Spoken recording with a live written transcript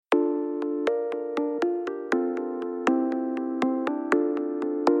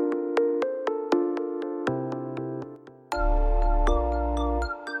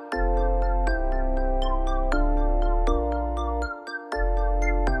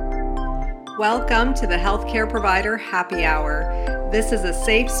Welcome to the Healthcare Provider Happy Hour. This is a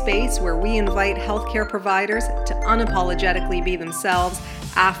safe space where we invite healthcare providers to unapologetically be themselves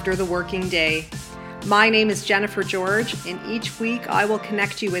after the working day. My name is Jennifer George, and each week I will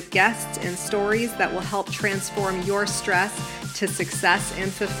connect you with guests and stories that will help transform your stress to success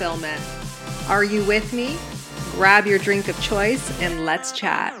and fulfillment. Are you with me? Grab your drink of choice and let's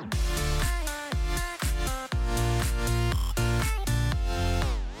chat.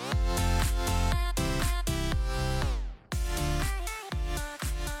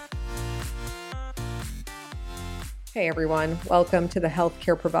 Hey everyone, welcome to the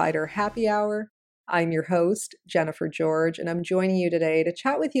Healthcare Provider Happy Hour. I'm your host, Jennifer George, and I'm joining you today to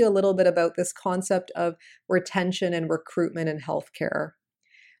chat with you a little bit about this concept of retention and recruitment in healthcare.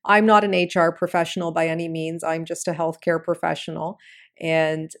 I'm not an HR professional by any means. I'm just a healthcare professional,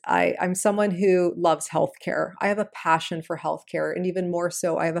 and I'm someone who loves healthcare. I have a passion for healthcare, and even more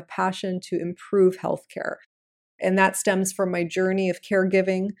so, I have a passion to improve healthcare. And that stems from my journey of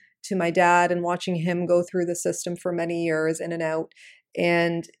caregiving to my dad and watching him go through the system for many years in and out,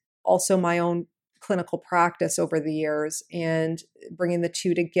 and also my own clinical practice over the years and bringing the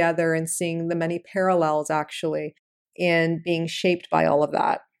two together and seeing the many parallels actually and being shaped by all of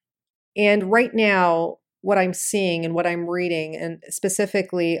that. And right now, what I'm seeing and what I'm reading, and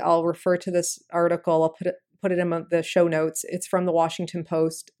specifically, I'll refer to this article, I'll put it in the show notes. It's from the Washington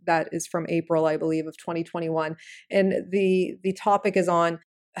Post. That is from April, I believe, of 2021. And the topic is on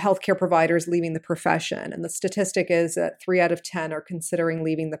healthcare providers leaving the profession. And the statistic is that 3 out of 10 are considering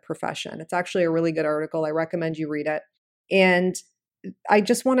leaving the profession. It's actually a really good article. I recommend you read it. And I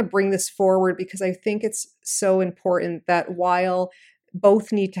just want to bring this forward because I think it's so important that while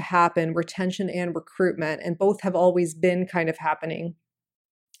both need to happen, retention and recruitment, and both have always been kind of happening,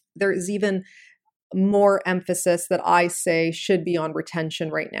 there is even more emphasis that I say should be on retention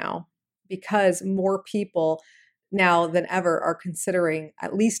right now, because more people now than ever are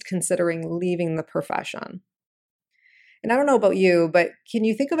at least considering leaving the profession. And I don't know about you, but can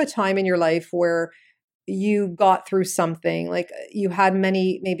you think of a time in your life where you got through something, like you had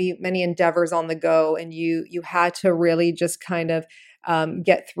many endeavors on the go, and you had to really just kind of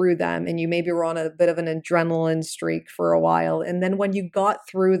get through them, and you maybe were on a bit of an adrenaline streak for a while, and then when you got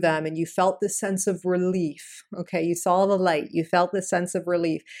through them and you felt this sense of relief, okay, you saw the light, you felt this sense of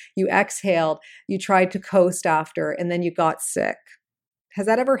relief, you exhaled, you tried to coast after, and then you got sick. Has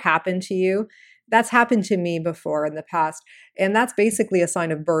that ever happened to you? That's happened to me before in the past, and that's basically a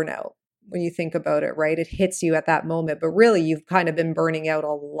sign of burnout. When you think about it, right? It hits you at that moment, but really you've kind of been burning out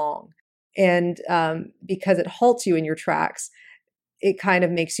all along. And because it halts you in your tracks, it kind of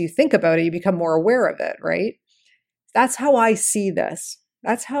makes you think about it. You become more aware of it, right? That's how I see this.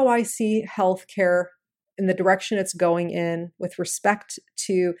 That's how I see healthcare in the direction it's going in with respect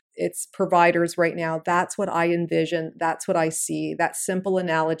to its providers right now. That's what I envision. That's what I see. That simple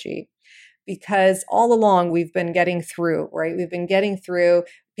analogy. Because all along we've been getting through, right? We've been getting through.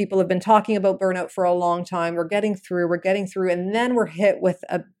 People have been talking about burnout for a long time. We're getting through, and then we're hit with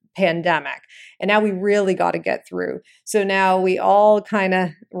a pandemic. And now we really got to get through. So now we all kind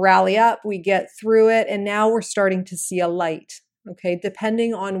of rally up, we get through it, and now we're starting to see a light. Okay,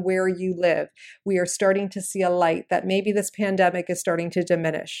 depending on where you live, we are starting to see a light that maybe this pandemic is starting to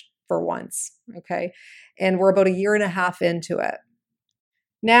diminish for once. Okay, and we're about 1.5 years into it.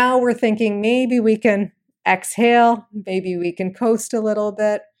 Now we're thinking maybe we can exhale, maybe we can coast a little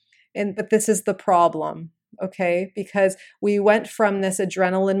bit. But this is the problem, okay? Because we went from this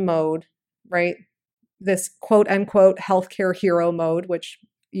adrenaline mode, right? This quote unquote healthcare hero mode, which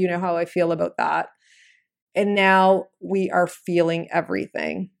you know how I feel about that. And now we are feeling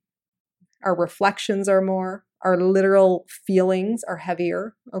everything. Our reflections are more, our literal feelings are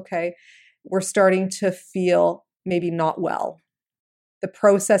heavier, okay? We're starting to feel maybe not well. The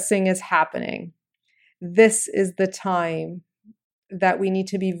processing is happening. This is the time that we need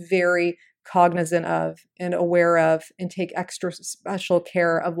to be very cognizant of and aware of and take extra special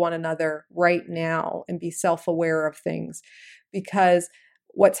care of one another right now and be self-aware of things, because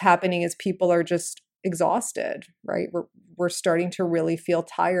what's happening is people are just exhausted, right? We're starting to really feel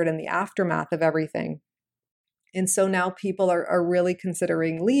tired in the aftermath of everything. And so now people are really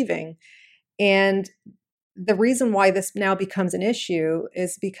considering leaving. And the reason why this now becomes an issue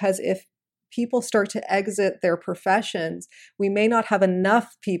is because if people start to exit their professions, we may not have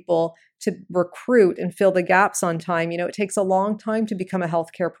enough people to recruit and fill the gaps on time. You know, it takes a long time to become a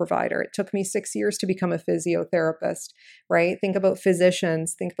healthcare provider. It took me 6 years to become a physiotherapist, right? Think about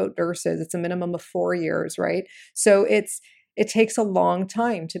physicians, think about nurses. It's a minimum of 4 years, right? So it's It takes a long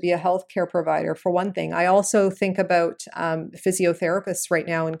time to be a healthcare provider, for one thing. I also think about physiotherapists right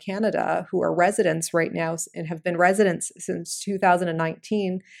now in Canada who are residents right now and have been residents since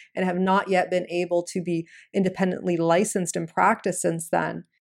 2019 and have not yet been able to be independently licensed in practice since then.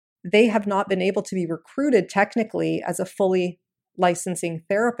 They have not been able to be recruited technically as a fully licensing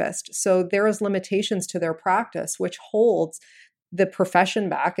therapist. So there is limitations to their practice, which holds the profession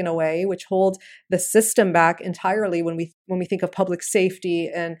back in a way, which holds the system back entirely when we think of public safety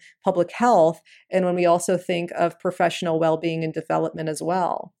and public health, and when we also think of professional well-being and development as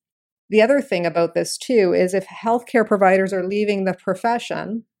well. The other thing about this too is if healthcare providers are leaving the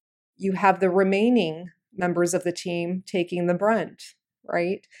profession, you have the remaining members of the team taking the brunt,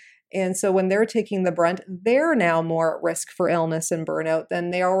 right? And so when they're taking the brunt, they're now more at risk for illness and burnout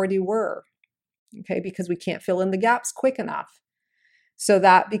than they already were, okay, because we can't fill in the gaps quick enough. So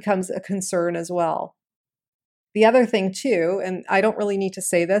that becomes a concern as well. The other thing too, and I don't really need to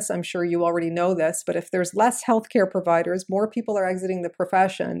say this, I'm sure you already know this, but if there's less healthcare providers, more people are exiting the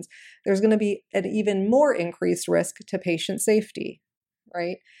professions, there's going to be an even more increased risk to patient safety,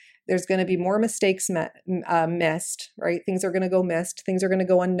 right? There's going to be more mistakes missed, right? Things are going to go missed. Things are going to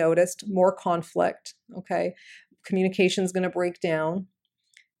go unnoticed, more conflict, okay? Communication is going to break down.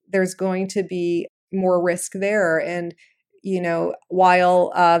 There's going to be more risk there. And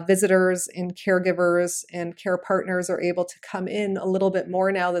while visitors and caregivers and care partners are able to come in a little bit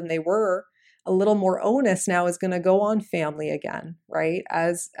more now than they were, a little more onus now is going to go on family again, right?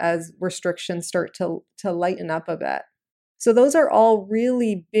 As restrictions start to lighten up a bit. So those are all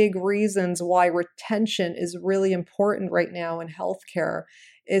really big reasons why retention is really important right now in healthcare,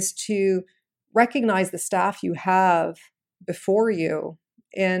 is to recognize the staff you have before you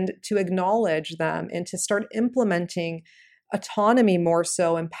and to acknowledge them and to start implementing autonomy more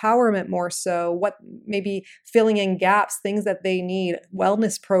so, empowerment more so, what maybe filling in gaps, things that they need,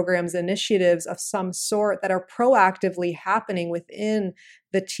 wellness programs, initiatives of some sort that are proactively happening within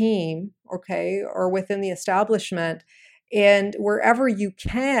the team, okay, or within the establishment. And wherever you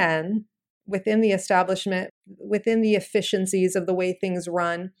can within the establishment, within the efficiencies of the way things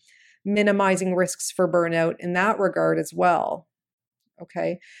run, minimizing risks for burnout in that regard as well.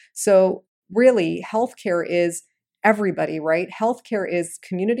 Okay. So really, healthcare is everybody, right? Healthcare is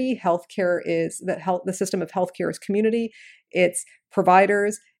community. Healthcare is the system of healthcare is community. It's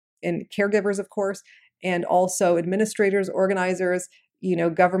providers and caregivers, of course, and also administrators, organizers,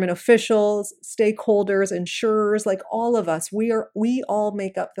 government officials, stakeholders, insurers, like all of us. We all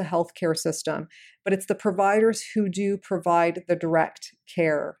make up the healthcare system, but it's the providers who do provide the direct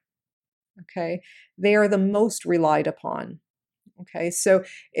care. Okay. They are the most relied upon. Okay, so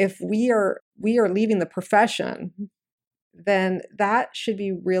if we are leaving the profession, then that should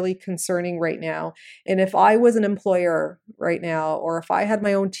be really concerning right now. And if I was an employer right now, or if I had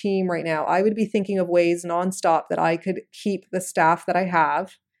my own team right now, I would be thinking of ways nonstop that I could keep the staff that I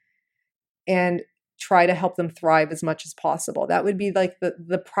have and try to help them thrive as much as possible. That would be like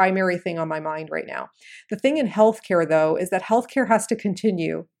the primary thing on my mind right now. The thing in healthcare, though, is that healthcare has to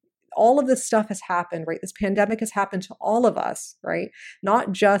continue. All of this stuff has happened, right? This pandemic has happened to all of us, right?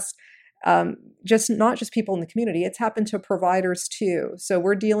 Not just people in the community. It's happened to providers too. So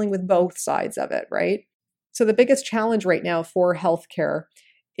we're dealing with both sides of it, right? So the biggest challenge right now for healthcare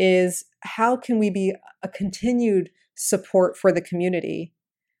is how can we be a continued support for the community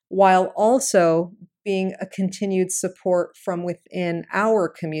while also being a continued support from within our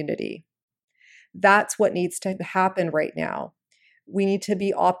community? That's what needs to happen right now. We need to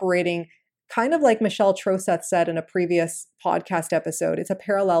be operating kind of like Michelle Troseth said in a previous podcast episode. It's a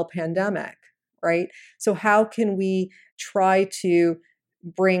parallel pandemic, right? So how can we try to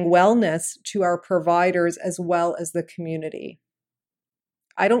bring wellness to our providers as well as the community?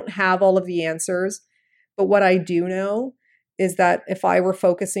 I don't have all of the answers, but what I do know is that if I were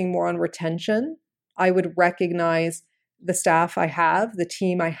focusing more on retention, I would recognize the staff I have, the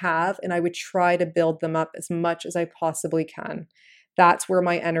team I have, and I would try to build them up as much as I possibly can. That's where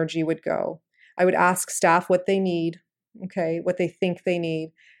my energy would go. I would ask staff what they need, okay, what they think they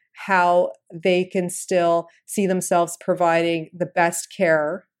need, how they can still see themselves providing the best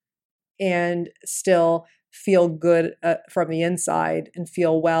care and still feel good from the inside and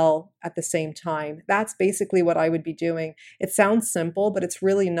feel well at the same time. That's basically what I would be doing. It sounds simple, but it's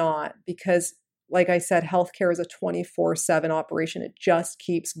really not, because like I said, healthcare is a 24/7 operation. It just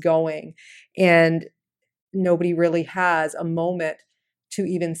keeps going. And nobody really has a moment to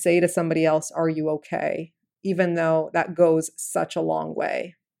even say to somebody else, "Are you okay?" Even though that goes such a long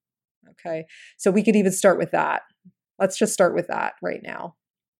way. Okay. So we could even start with that. Let's just start with that right now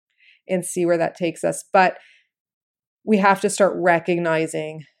and see where that takes us. But we have to start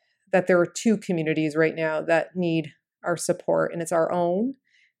recognizing that there are two communities right now that need our support, and it's our own,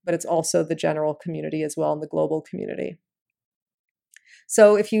 but it's also the general community as well, and the global community.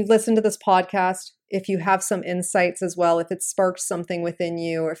 So if you listen to this podcast, if you have some insights as well, if it sparks something within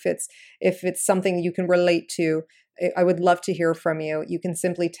you, or if it's something you can relate to, I would love to hear from you. You can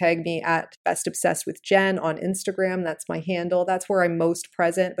simply tag me at Best Obsessed with Jen on Instagram. That's my handle. That's where I'm most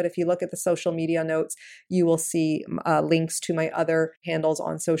present. But if you look at the social media notes, you will see links to my other handles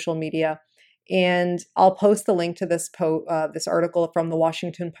on social media. And I'll post the link to this article from the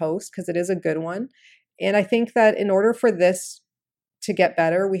Washington Post because it is a good one. And I think that in order for this to get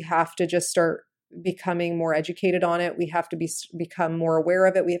better, we have to just start becoming more educated on it. We have to become more aware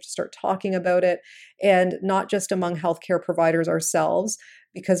of it. We have to start talking about it, and not just among healthcare providers ourselves,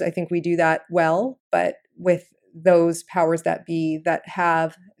 because I think we do that well, but with those powers that be that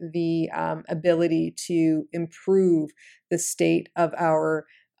have the ability to improve the state of our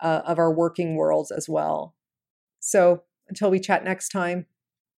working worlds as well. So until we chat next time,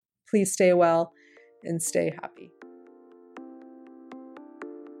 please stay well and stay happy.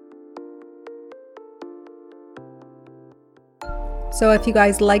 So if you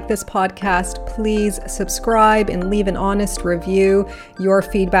guys like this podcast, please subscribe and leave an honest review. Your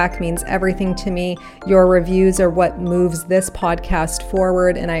feedback means everything to me. Your reviews are what moves this podcast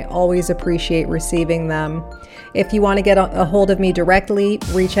forward, and I always appreciate receiving them. If you want to get a hold of me directly,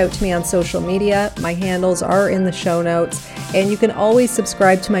 reach out to me on social media. My handles are in the show notes, and you can always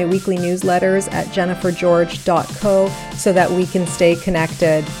subscribe to my weekly newsletters at jennifergeorge.co so that we can stay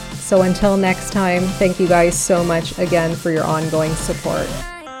connected. So until next time, thank you guys so much again for your ongoing support.